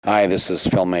Hi, this is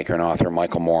filmmaker and author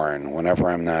Michael Morin.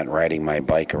 Whenever I'm not riding my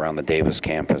bike around the Davis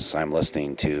campus, I'm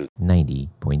listening to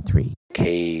 90.3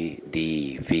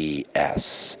 KDVS,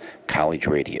 College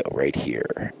Radio, right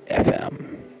here,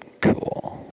 FM.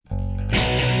 Cool.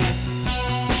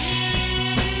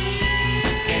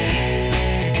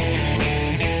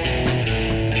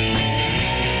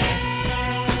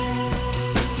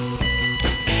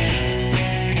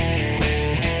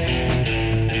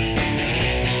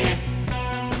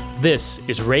 This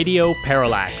is Radio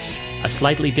Parallax, a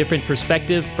slightly different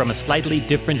perspective from a slightly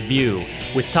different view,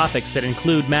 with topics that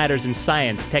include matters in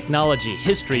science, technology,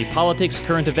 history, politics,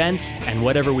 current events, and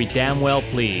whatever we damn well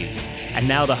please. And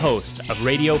now the host of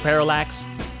Radio Parallax,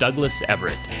 Douglas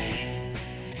Everett.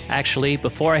 Actually,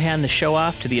 before I hand the show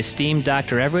off to the esteemed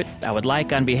Dr. Everett, I would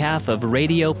like, on behalf of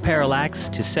Radio Parallax,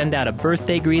 to send out a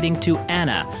birthday greeting to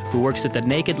Anna, who works at the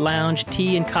Naked Lounge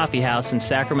Tea and Coffee House in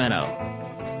Sacramento.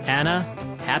 Anna,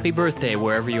 happy birthday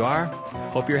wherever you are.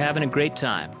 Hope you're having a great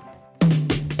time.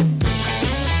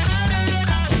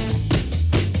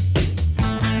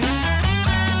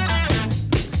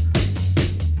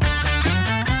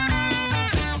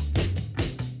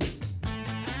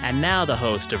 And now the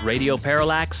host of Radio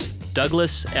Parallax,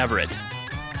 Douglas Everett.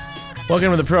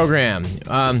 Welcome to the program.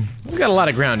 We've got a lot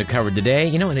of ground to cover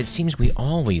today, and it seems we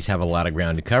always have a lot of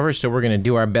ground to cover, so we're going to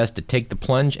do our best to take the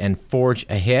plunge and forge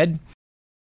ahead.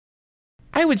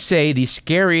 I would say the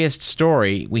scariest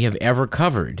story we have ever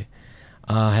covered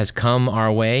has come our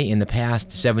way in the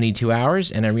past 72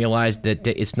 hours, and I realized that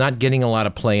it's not getting a lot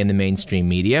of play in the mainstream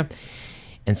media,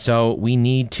 and so we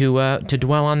need to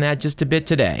dwell on that just a bit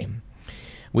today.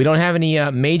 We don't have any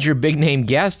major big-name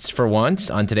guests for once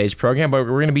on today's program, but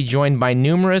we're going to be joined by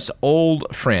numerous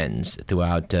old friends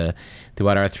throughout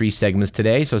our three segments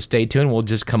today, so stay tuned. We'll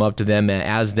just come up to them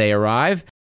as they arrive.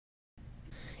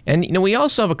 And we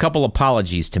also have a couple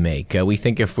apologies to make. We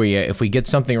think if we get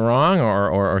something wrong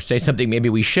or say something maybe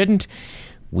we shouldn't,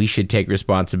 we should take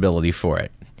responsibility for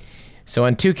it. So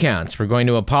on two counts, we're going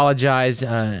to apologize,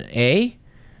 to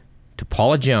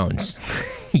Paula Jones.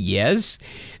 Yes,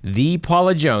 the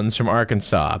Paula Jones from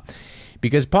Arkansas.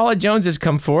 Because Paula Jones has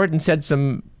come forward and said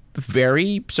some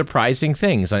very surprising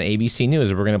things on ABC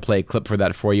News. We're going to play a clip for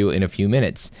that for you in a few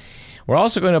minutes. We're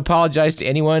also going to apologize to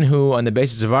anyone who, on the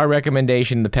basis of our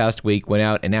recommendation the past week, went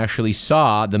out and actually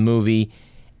saw the movie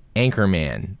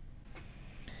Anchorman.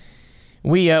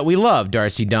 We love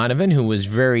Darcy Donovan, who was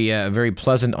very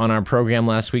pleasant on our program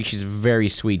last week. She's a very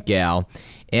sweet gal,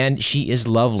 and she is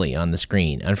lovely on the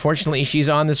screen. Unfortunately, she's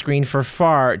on the screen for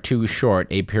far too short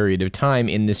a period of time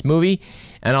in this movie,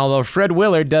 and although Fred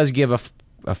Willard does give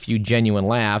a few genuine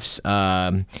laughs,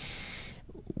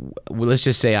 let's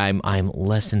just say I'm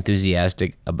less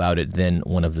enthusiastic about it than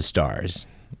one of the stars.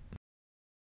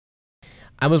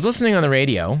 I was listening on the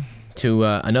radio to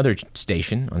another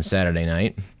station on Saturday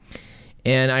night,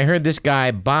 and I heard this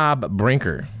guy, Bob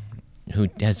Brinker, who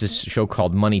has this show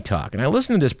called Money Talk. And I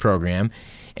listened to this program,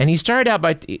 and he started out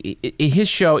by, his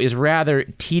show is rather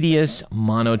tedious,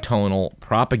 monotonal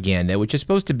propaganda, which is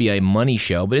supposed to be a money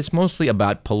show, but it's mostly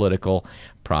about political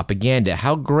propaganda,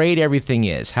 how great everything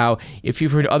is, how, if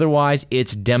you've heard otherwise,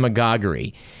 it's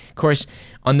demagoguery. Of course,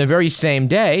 on the very same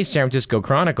day, San Francisco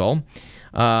Chronicle,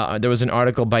 there was an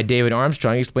article by David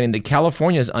Armstrong explaining that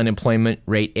California's unemployment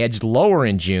rate edged lower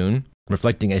in June,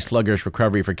 reflecting a sluggish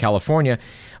recovery for California,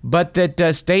 but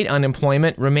that state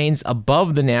unemployment remains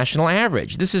above the national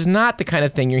average. This is not the kind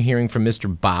of thing you're hearing from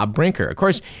Mr. Bob Brinker. Of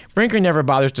course, Brinker never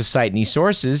bothers to cite any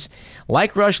sources.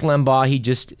 Like Rush Limbaugh, he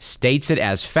just states it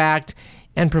as fact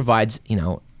and provides,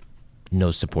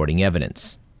 no supporting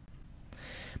evidence.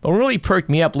 But what really perked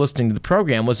me up listening to the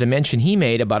program was a mention he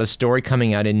made about a story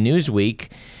coming out in Newsweek,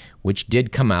 which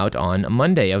did come out on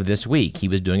Monday of this week. He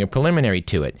was doing a preliminary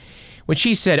to it, which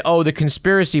he said, the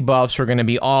conspiracy buffs were going to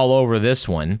be all over this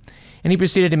one. And he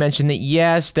proceeded to mention that,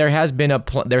 yes, there have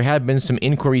been some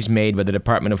inquiries made by the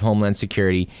Department of Homeland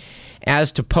Security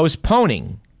as to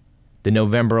postponing the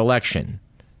November election.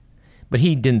 But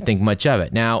he didn't think much of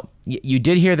it. Now, you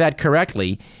did hear that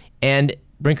correctly, and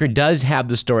Brinker does have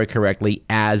the story correctly,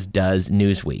 as does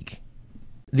Newsweek.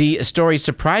 The story,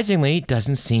 surprisingly,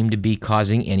 doesn't seem to be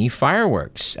causing any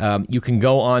fireworks. You can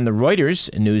go on the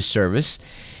Reuters news service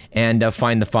and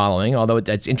find the following, although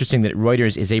it's interesting that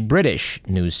Reuters is a British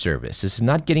news service. This is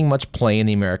not getting much play in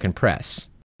the American press.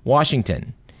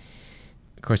 Washington.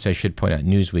 Of course, I should point out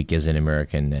Newsweek is an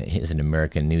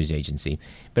American news agency.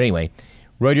 But anyway,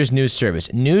 Reuters News Service.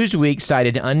 Newsweek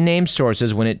cited unnamed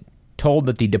sources when it told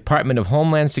that the Department of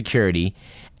Homeland Security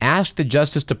asked the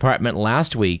Justice Department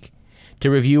last week to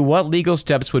review what legal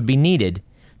steps would be needed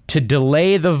to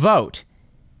delay the vote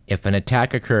if an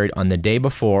attack occurred on the day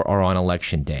before or on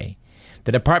Election Day.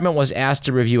 The department was asked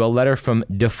to review a letter from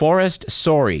DeForest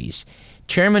Soares,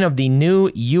 chairman of the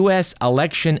new U.S.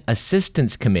 Election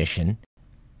Assistance Commission,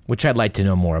 which I'd like to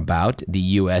know more about, the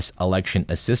U.S. Election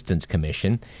Assistance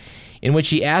Commission, in which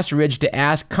he asked Ridge to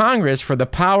ask Congress for the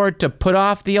power to put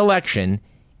off the election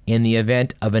in the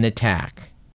event of an attack.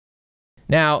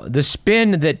 Now, the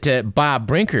spin that Bob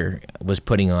Brinker was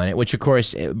putting on it, which, of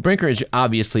course, Brinker is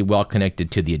obviously well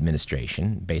connected to the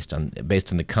administration based on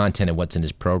the content of what's in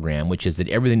his program, which is that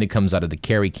everything that comes out of the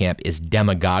Kerry camp is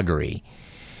demagoguery.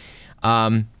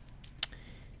 The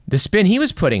spin he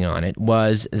was putting on it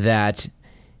was that,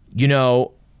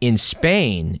 in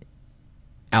Spain,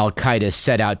 Al-Qaeda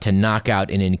set out to knock out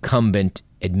an incumbent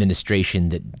administration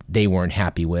that they weren't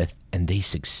happy with, and they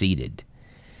succeeded.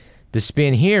 The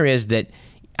spin here is that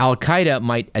Al-Qaeda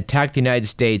might attack the United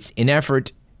States in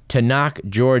effort to knock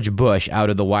George Bush out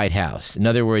of the White House. In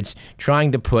other words,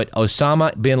 trying to put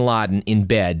Osama bin Laden in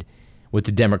bed with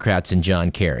the Democrats and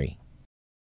John Kerry.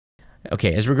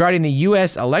 Okay, as regarding the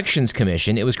U.S. Elections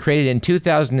Commission, it was created in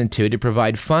 2002 to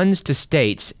provide funds to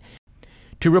states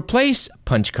to replace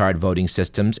punch card voting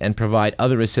systems and provide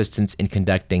other assistance in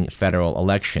conducting federal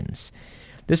elections.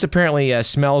 This apparently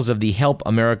smells of the Help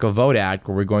America Vote Act,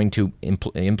 where we're going to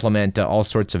implement all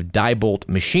sorts of die-bolt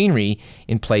machinery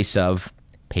in place of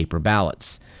paper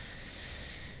ballots.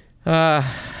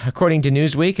 According to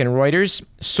Newsweek and Reuters,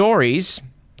 Soares,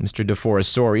 Mr. DeForest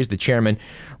Soares, the chairman,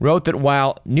 wrote that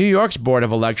while New York's Board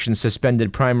of Elections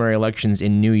suspended primary elections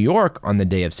in New York on the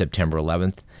day of September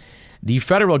 11th, the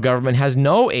federal government has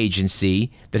no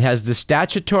agency that has the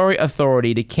statutory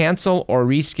authority to cancel or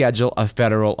reschedule a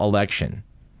federal election.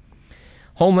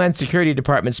 Homeland Security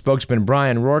Department spokesman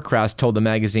Brian Rohrkraus told the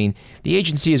magazine the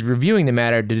agency is reviewing the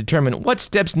matter to determine what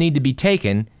steps need to be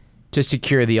taken to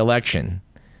secure the election.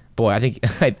 Boy, I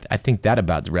think that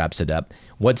about wraps it up.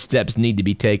 What steps need to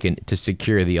be taken to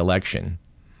secure the election?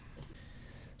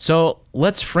 So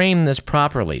let's frame this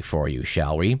properly for you,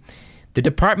 shall we? The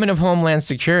Department of Homeland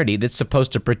Security that's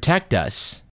supposed to protect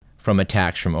us from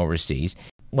attacks from overseas,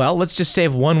 well, let's just say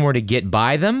if one were to get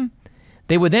by them,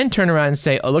 they would then turn around and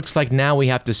say, oh, looks like now we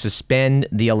have to suspend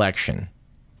the election.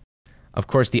 Of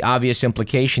course, the obvious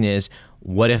implication is,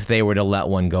 what if they were to let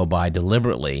one go by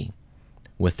deliberately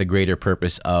with the greater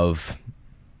purpose of,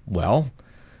 well,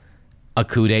 a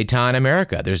coup d'etat in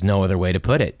America? There's no other way to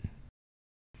put it.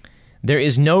 There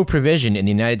is no provision in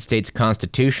the United States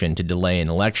Constitution to delay an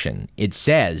election. It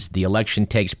says the election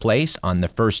takes place on the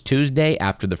first Tuesday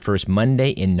after the first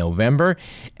Monday in November,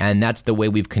 and that's the way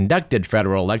we've conducted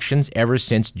federal elections ever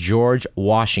since George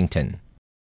Washington.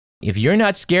 If you're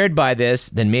not scared by this,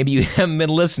 then maybe you haven't been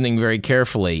listening very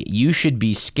carefully. You should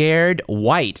be scared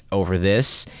white over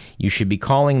this. You should be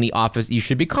calling the office. You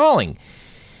should be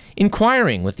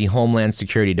inquiring with the Homeland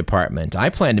Security Department. I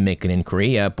plan to make an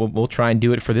inquiry. We'll try and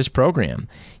do it for this program.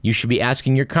 You should be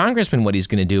asking your congressman what he's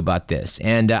going to do about this.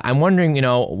 And I'm wondering,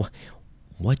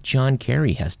 what John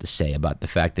Kerry has to say about the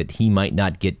fact that he might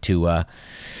not get to,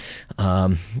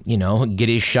 get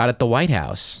his shot at the White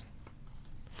House.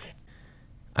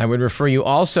 I would refer you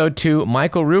also to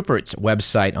Michael Rupert's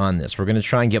website on this. We're going to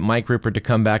try and get Mike Rupert to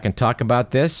come back and talk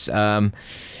about this.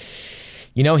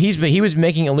 He was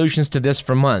making allusions to this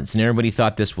for months, and everybody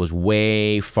thought this was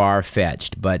way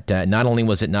far-fetched. But not only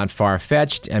was it not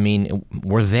far-fetched,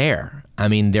 we're there.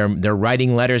 They're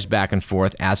writing letters back and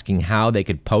forth asking how they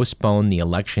could postpone the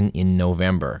election in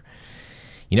November.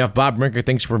 If Bob Brinker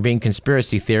thinks we're being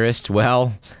conspiracy theorists,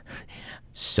 well,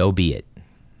 so be it.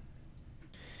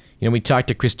 We talked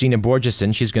to Christina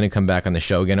Borgeson. She's going to come back on the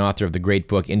show again, author of the great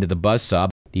book Into the Buzzsaw.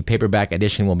 The paperback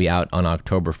edition will be out on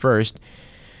October 1st.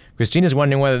 Christina's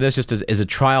wondering whether this is a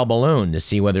trial balloon to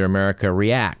see whether America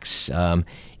reacts.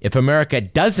 If America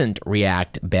doesn't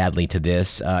react badly to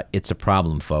this, it's a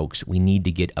problem, folks. We need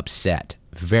to get upset,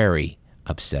 very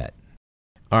upset.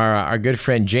 Our good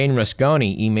friend Jane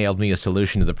Rusconi emailed me a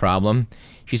solution to the problem.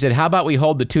 She said, how about we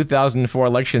hold the 2004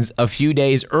 elections a few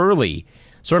days early,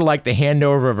 sort of like the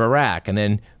handover of Iraq, and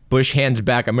then Bush hands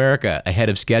back America ahead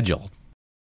of schedule.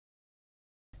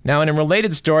 Now, in a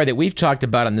related story that we've talked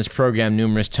about on this program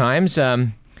numerous times,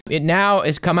 it now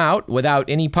has come out without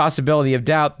any possibility of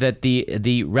doubt that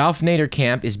the Ralph Nader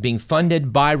camp is being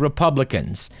funded by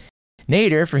Republicans.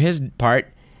 Nader, for his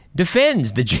part,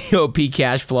 defends the GOP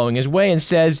cash flowing his way and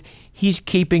says he's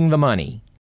keeping the money.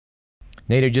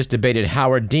 Nader just debated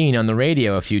Howard Dean on the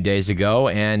radio a few days ago,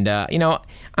 and,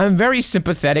 I'm very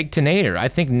sympathetic to Nader. I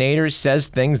think Nader says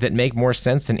things that make more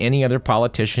sense than any other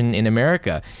politician in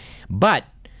America. But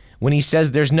when he says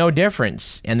there's no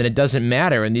difference and that it doesn't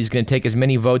matter and he's going to take as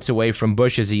many votes away from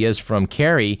Bush as he is from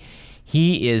Kerry,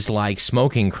 he is like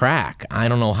smoking crack. I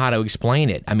don't know how to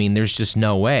explain it. I mean, there's just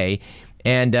no way.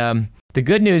 And the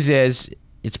good news is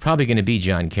it's probably going to be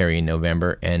John Kerry in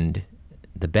November, and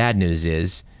the bad news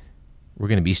is we're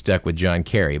going to be stuck with John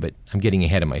Kerry, but I'm getting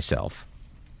ahead of myself.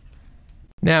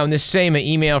 Now, in this same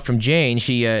email from Jane,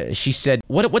 she said,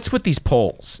 "What's with these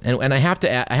polls?" And I have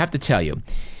to tell you,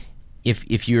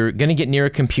 if you're going to get near a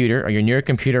computer or you're near a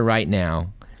computer right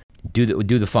now, do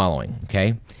the following.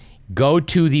 Okay, go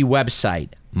to the website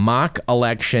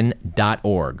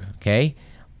mockelection.org. Okay,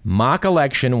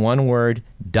 mockelection, one word,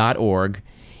 .org,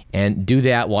 and do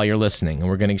that while you're listening. And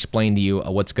we're going to explain to you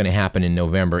what's going to happen in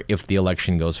November if the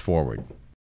election goes forward.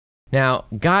 Now,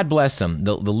 God bless them,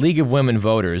 the League of Women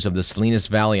Voters of the Salinas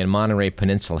Valley and Monterey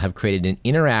Peninsula have created an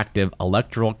interactive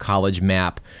electoral college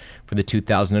map for the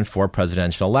 2004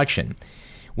 presidential election.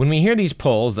 When we hear these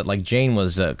polls that, like Jane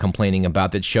was complaining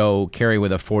about, that show Kerry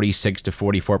with a 46 to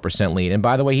 44% lead, and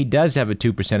by the way, he does have a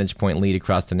 2 percentage point lead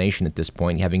across the nation at this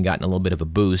point, having gotten a little bit of a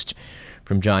boost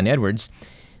from John Edwards,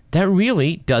 that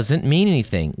really doesn't mean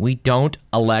anything. We don't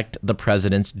elect the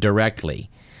presidents directly.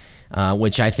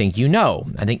 Which I think you know.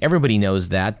 I think everybody knows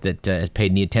that has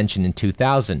paid any attention in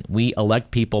 2000. We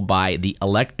elect people by the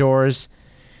electors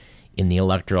in the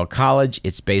Electoral College.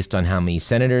 It's based on how many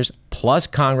senators plus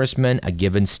congressmen a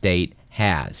given state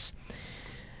has.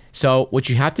 So what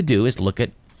you have to do is look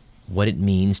at what it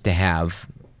means to have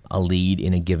a lead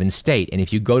in a given state. And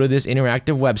if you go to this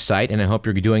interactive website, and I hope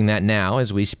you're doing that now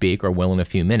as we speak or will in a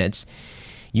few minutes,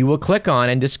 you will click on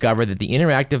and discover that the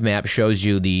interactive map shows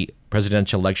you the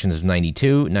presidential elections of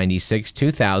 92, 96,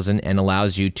 2000, and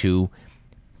allows you to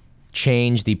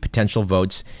change the potential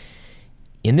votes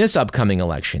in this upcoming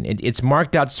election. It's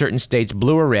marked out certain states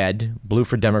blue or red, blue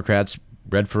for Democrats,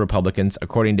 red for Republicans,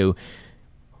 according to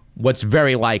what's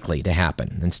very likely to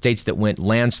happen, and states that went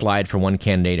landslide for one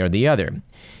candidate or the other.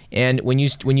 And when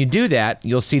you do that,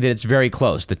 you'll see that it's very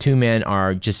close. The two men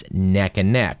are just neck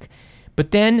and neck.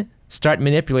 But then start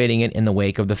manipulating it in the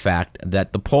wake of the fact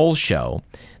that the polls show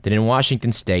that in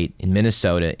Washington State, in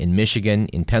Minnesota, in Michigan,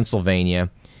 in Pennsylvania,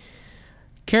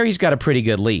 Kerry's got a pretty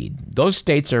good lead. Those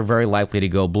states are very likely to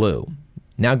go blue.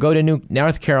 Now go to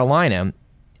North Carolina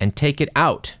and take it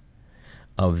out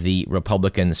of the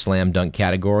Republican slam dunk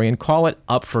category and call it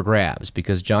up for grabs,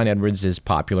 because John Edwards is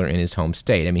popular in his home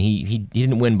state. I mean, he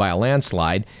didn't win by a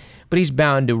landslide, but he's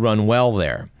bound to run well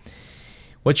there.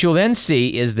 What you'll then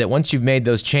see is that once you've made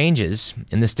those changes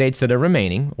in the states that are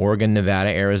remaining, Oregon, Nevada,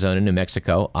 Arizona, New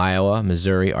Mexico, Iowa,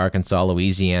 Missouri, Arkansas,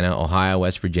 Louisiana, Ohio,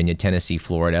 West Virginia, Tennessee,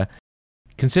 Florida,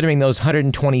 considering those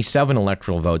 127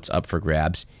 electoral votes up for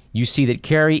grabs, you see that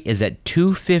Kerry is at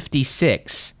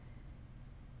 256.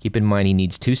 Keep in mind he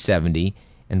needs 270,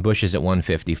 and Bush is at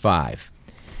 155.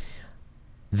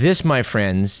 This, my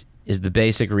friends, is the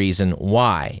basic reason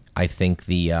why I think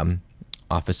the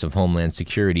Office of Homeland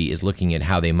Security is looking at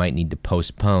how they might need to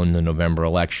postpone the November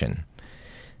election.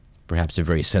 Perhaps a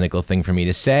very cynical thing for me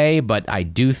to say, but I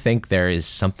do think there is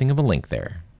something of a link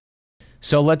there.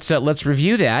 So let's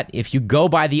review that. If you go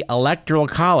by the Electoral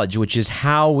College, which is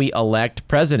how we elect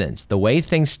presidents, the way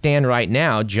things stand right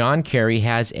now, John Kerry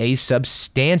has a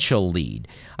substantial lead,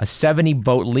 a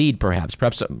 70-vote lead perhaps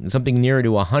something nearer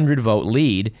to a 100-vote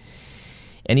lead,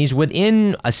 and he's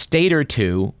within a state or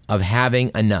two of having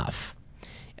enough.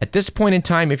 At this point in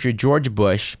time, if you're George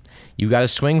Bush, you've got to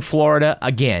swing Florida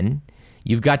again.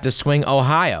 You've got to swing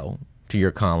Ohio to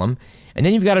your column. And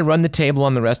then you've got to run the table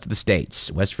on the rest of the states.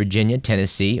 West Virginia,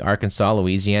 Tennessee, Arkansas,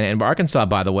 Louisiana. And Arkansas,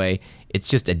 by the way, it's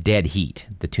just a dead heat.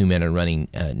 The two men are running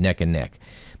neck and neck.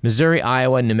 Missouri,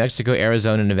 Iowa, New Mexico,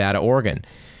 Arizona, Nevada, Oregon.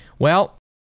 Well,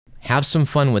 have some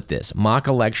fun with this.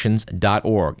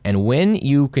 Mockelections.org. And when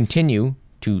you continue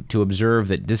to observe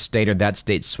that this state or that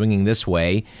state's swinging this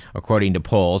way, according to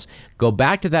polls, go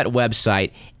back to that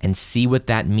website and see what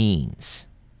that means.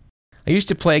 I used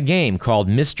to play a game called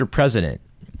Mr. President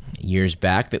years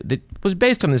back that was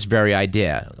based on this very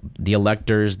idea. The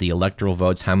electors, the electoral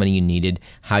votes, how many you needed,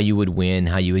 how you would win,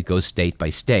 how you would go state by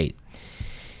state.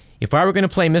 If I were going to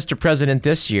play Mr. President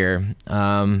this year,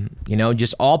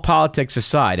 just all politics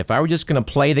aside, if I were just going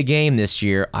to play the game this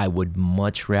year, I would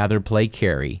much rather play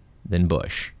Kerry than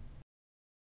Bush.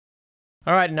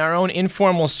 All right, in our own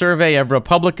informal survey of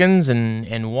Republicans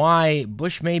and why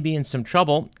Bush may be in some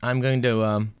trouble, I'm going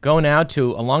to go now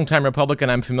to a longtime Republican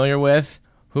I'm familiar with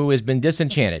who has been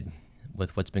disenchanted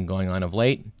with what's been going on of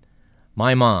late,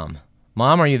 my mom.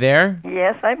 Mom, are you there?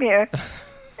 Yes, I'm here.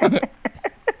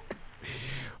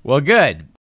 Well, good.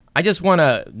 I just want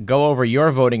to go over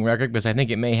your voting record because I think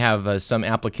it may have some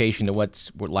application to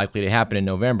what's likely to happen in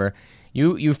November.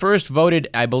 You first voted,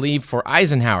 I believe, for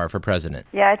Eisenhower for president.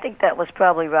 Yeah, I think that was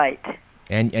probably right.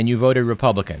 And you voted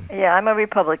Republican. Yeah, I'm a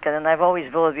Republican, and I've always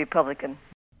voted Republican.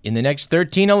 In the next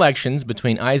 13 elections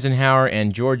between Eisenhower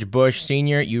and George Bush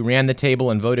Sr., you ran the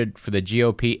table and voted for the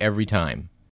GOP every time.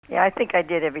 Yeah, I think I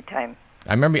did every time.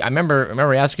 I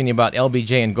remember asking you about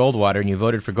LBJ and Goldwater, and you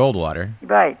voted for Goldwater.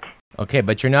 Right. Okay,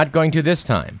 but you're not going to this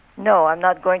time. No, I'm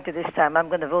not going to this time. I'm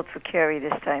going to vote for Kerry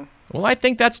this time. Well, I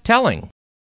think that's telling.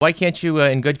 Why can't you,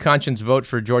 in good conscience, vote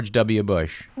for George W.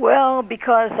 Bush? Well,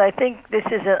 because I think this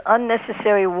is an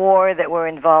unnecessary war that we're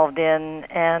involved in,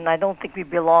 and I don't think we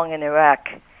belong in Iraq.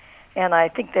 And I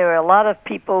think there are a lot of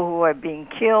people who are being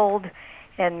killed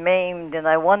and maimed, and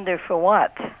I wonder for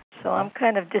what. So I'm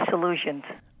kind of disillusioned.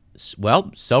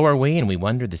 Well, so are we, and we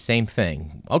wonder the same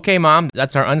thing. Okay, Mom,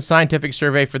 that's our unscientific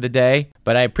survey for the day,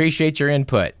 but I appreciate your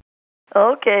input.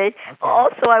 Okay.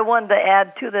 Also, I wanted to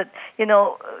add, too, that,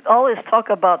 all this talk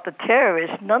about the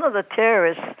terrorists, none of the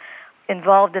terrorists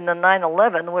involved in the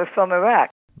 9/11 were from Iraq.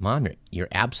 Mom, you're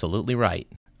absolutely right.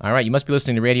 All right, you must be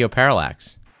listening to Radio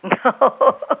Parallax. No.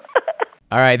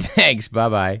 All right, thanks.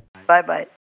 Bye-bye. Bye-bye.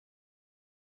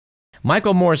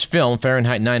 Michael Moore's film,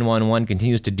 Fahrenheit 9/11,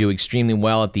 continues to do extremely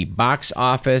well at the box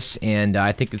office, and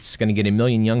I think it's going to get 1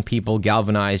 million young people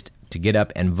galvanized to get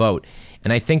up and vote.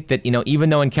 And I think that, even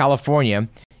though in California,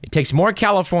 it takes more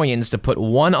Californians to put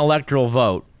one electoral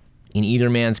vote in either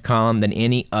man's column than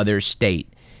any other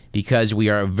state, because we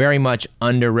are very much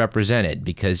underrepresented,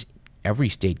 because every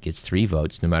state gets 3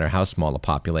 votes, no matter how small the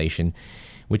population,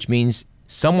 which means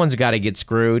someone's got to get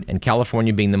screwed, and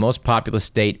California being the most populous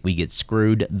state, we get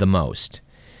screwed the most.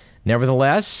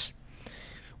 Nevertheless,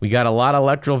 we got a lot of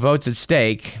electoral votes at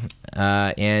stake,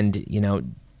 and,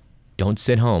 don't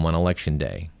sit home on Election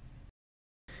Day.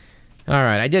 All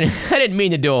right, I didn't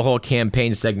mean to do a whole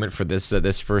campaign segment for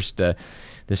this first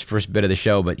bit of the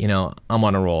show, but I'm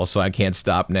on a roll, so I can't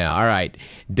stop now. All right,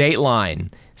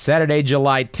 Dateline, Saturday,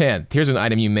 July 10th. Here's an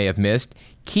item you may have missed: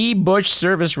 key Bush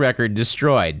service record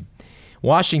destroyed.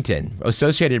 Washington,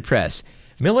 Associated Press.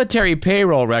 Military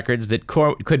payroll records that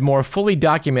could more fully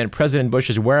document President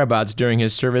Bush's whereabouts during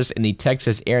his service in the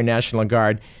Texas Air National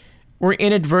Guard were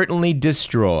inadvertently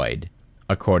destroyed,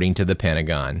 according to the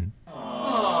Pentagon.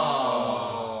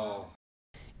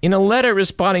 In a letter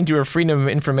responding to a Freedom of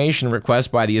Information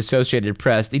request by the Associated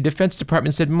Press, the Defense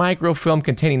Department said microfilm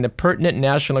containing the pertinent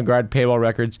National Guard payroll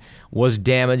records was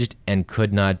damaged and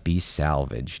could not be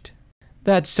salvaged.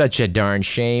 That's such a darn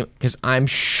shame, because I'm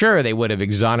sure they would have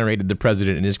exonerated the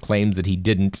president in his claims that he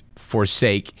didn't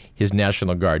forsake his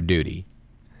National Guard duty.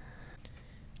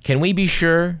 Can we be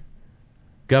sure,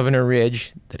 Governor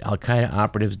Ridge, that al-Qaeda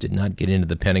operatives did not get into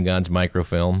the Pentagon's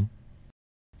microfilm?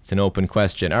 It's an open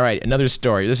question. All right, another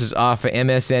story. This is off of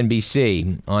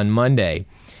MSNBC on Monday.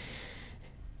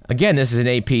 Again, this is an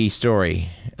AP story.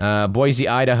 Boise,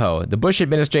 Idaho. The Bush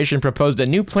administration proposed a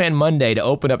new plan Monday to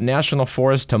open up national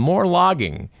forests to more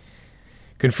logging,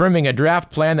 confirming a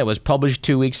draft plan that was published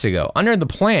 2 weeks ago. Under the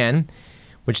plan,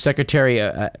 which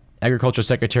Agriculture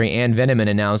Secretary Ann Veneman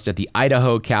announced at the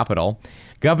Idaho Capitol,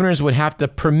 governors would have to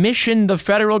permission the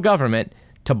federal government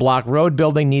to block road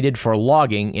building needed for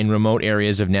logging in remote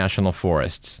areas of national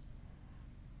forests.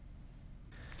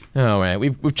 All right,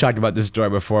 we've talked about this story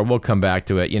before. We'll come back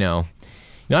to it.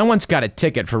 I once got a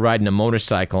ticket for riding a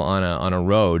motorcycle on a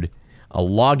road, a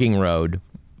logging road,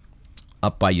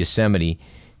 up by Yosemite,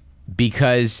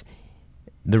 because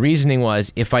the reasoning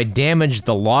was if I damaged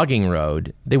the logging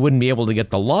road, they wouldn't be able to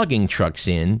get the logging trucks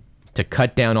in to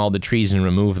cut down all the trees and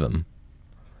remove them.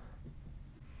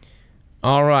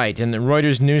 All right, and the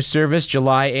Reuters News Service,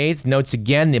 July 8th, notes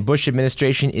again the Bush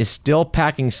administration is still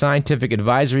packing scientific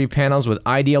advisory panels with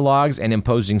ideologues and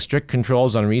imposing strict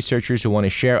controls on researchers who want to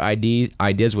share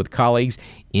ideas with colleagues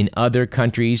in other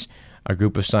countries, a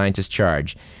group of scientists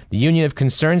charge. The Union of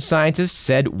Concerned Scientists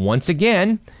said once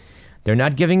again they're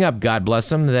not giving up, God bless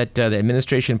them, that the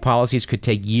administration policies could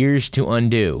take years to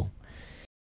undo.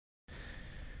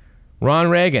 Ron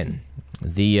Reagan,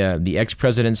 the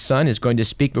ex-president's son, is going to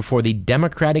speak before the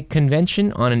Democratic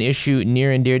Convention on an issue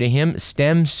near and dear to him,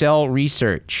 stem cell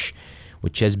research,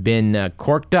 which has been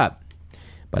corked up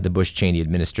by the Bush-Cheney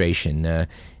administration.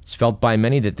 It's felt by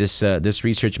many that this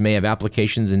research may have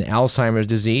applications in Alzheimer's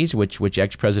disease, which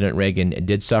ex-President Reagan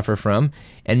did suffer from,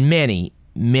 and many,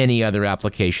 many other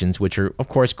applications, which are, of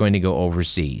course, going to go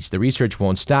overseas. The research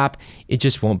won't stop. It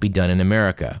just won't be done in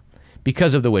America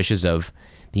because of the wishes of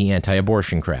the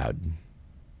anti-abortion crowd.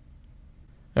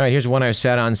 All right, here's one I've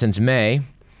sat on since May.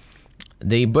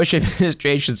 the Bush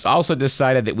administration's also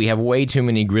decided that we have way too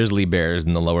many grizzly bears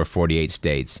in the lower 48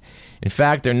 states. In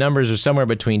fact, their numbers are somewhere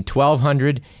between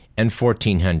 1,200 and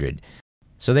 1,400.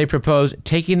 So they propose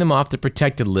taking them off the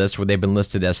protected list where they've been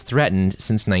listed as threatened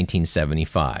since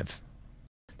 1975.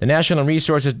 The National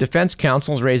Resources Defense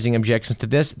Council is raising objections to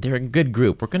this. They're a good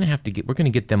group. We're going to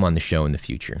get them on the show in the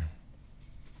future.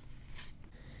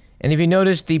 And if you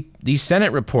notice the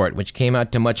Senate report, which came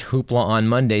out to much hoopla on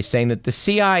Monday, saying that the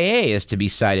CIA is to be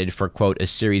cited for, quote, a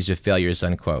series of failures,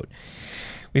 unquote.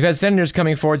 We've had senators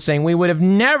coming forward saying we would have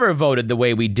never voted the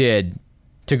way we did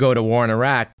to go to war in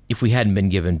Iraq if we hadn't been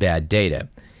given bad data.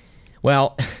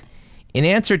 Well, in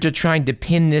answer to trying to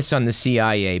pin this on the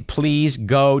CIA, please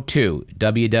go to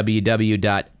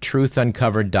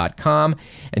www.truthuncovered.com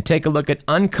and take a look at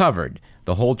Uncovered,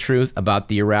 the whole truth about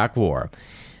the Iraq War.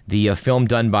 The film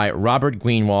done by Robert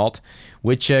Greenwald,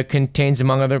 which contains,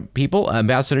 among other people,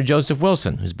 Ambassador Joseph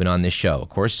Wilson, who's been on this show. Of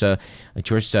course,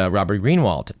 Robert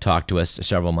Greenwald talked to us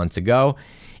several months ago.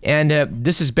 And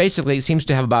this is basically, it seems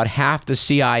to have about half the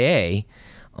CIA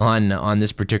on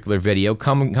this particular video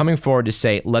coming forward to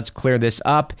say, let's clear this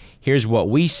up. Here's what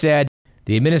we said.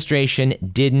 The administration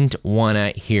didn't want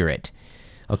to hear it.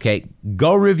 Okay,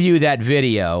 go review that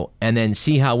video and then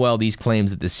see how well these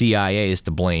claims that the CIA is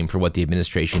to blame for what the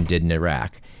administration did in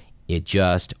Iraq. It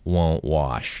just won't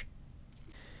wash.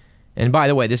 And by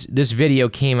the way, this video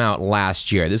came out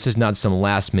last year. This is not some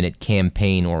last-minute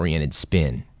campaign-oriented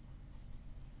spin.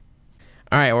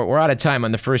 All right, we're out of time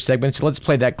on the first segment, so let's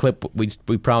play that clip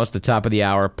we promised at the top of the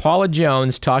hour. Paula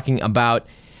Jones talking about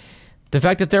the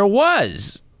fact that there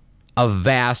was a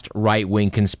vast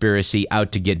right-wing conspiracy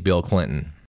out to get Bill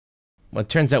Clinton. Well, it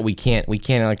turns out we can't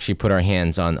actually put our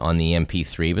hands on the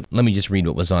MP3, but let me just read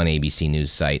what was on ABC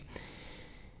News site.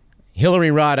 Hillary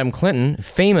Rodham Clinton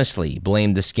famously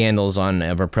blamed the scandals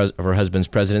of her husband's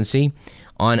presidency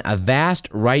on a vast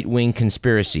right-wing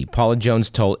conspiracy. Paula Jones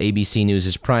told ABC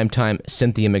News' primetime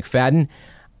Cynthia McFadden,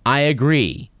 "I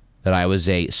agree that I was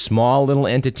a small little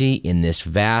entity in this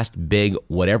vast, big,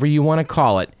 whatever you want to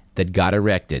call it, that got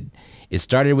erected. It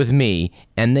started with me,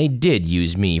 and they did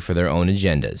use me for their own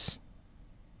agendas."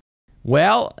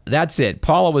 Well, that's it.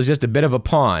 Paula was just a bit of a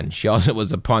pawn. She also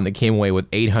was a pawn that came away with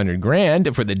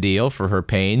 $800,000 for the deal for her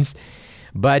pains.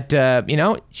 But,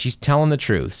 she's telling the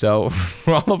truth. So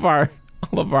for all of our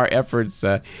efforts,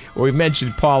 we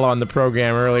mentioned Paula on the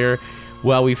program earlier,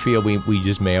 well, we feel we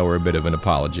just may owe her a bit of an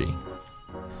apology.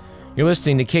 You're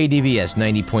listening to KDVS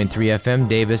 90.3 FM,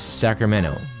 Davis,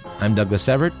 Sacramento. I'm Douglas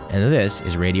Everett, and this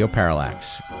is Radio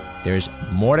Parallax. There's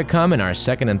more to come in our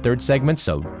second and third segments,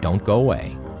 so don't go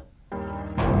away.